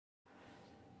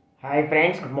Hi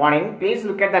friends, good morning. Please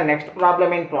look at the next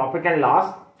problem in profit and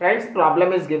loss. Friends,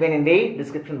 problem is given in the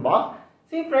description box.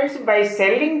 See friends, by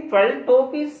selling 12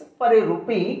 toffees for a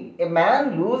rupee, a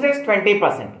man loses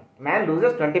 20%. Man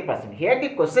loses 20%. Here the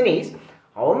question is,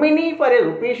 how many for a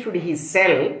rupee should he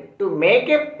sell to make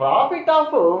a profit of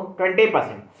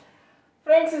 20%?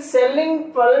 Friends,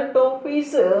 selling 12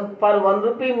 toffees for 1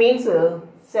 rupee means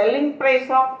selling price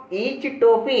of each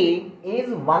toffee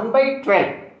is 1 by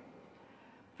 12.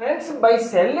 Friends, by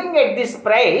selling at this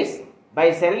price,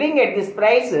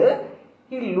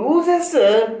 he loses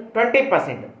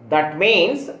 20%. That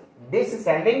means this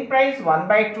selling price 1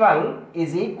 by 12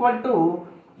 is equal to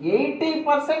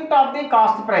 80% of the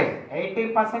cost price.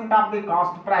 80% of the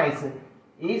cost price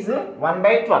is 1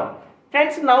 by 12.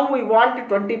 Friends, now we want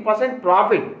 20%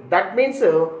 profit. That means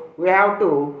we have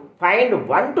to find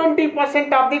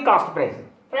 120% of the cost price.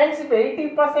 Friends, if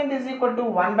 80% is equal to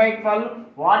 1 by 12,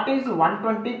 what is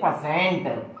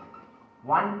 120%?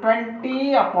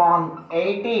 120 upon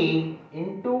 80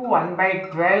 into 1 by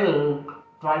 12.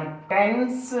 12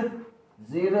 tens,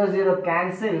 0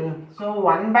 cancel. So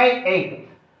 1 by 8.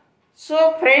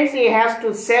 So friends, he has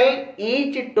to sell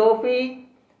each toffee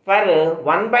for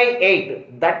 1 by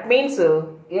 8. That means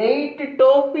 8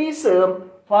 toffees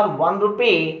for 1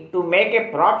 rupee to make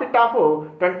a profit of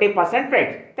 20%.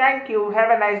 Friends, thank you. Have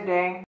a nice day.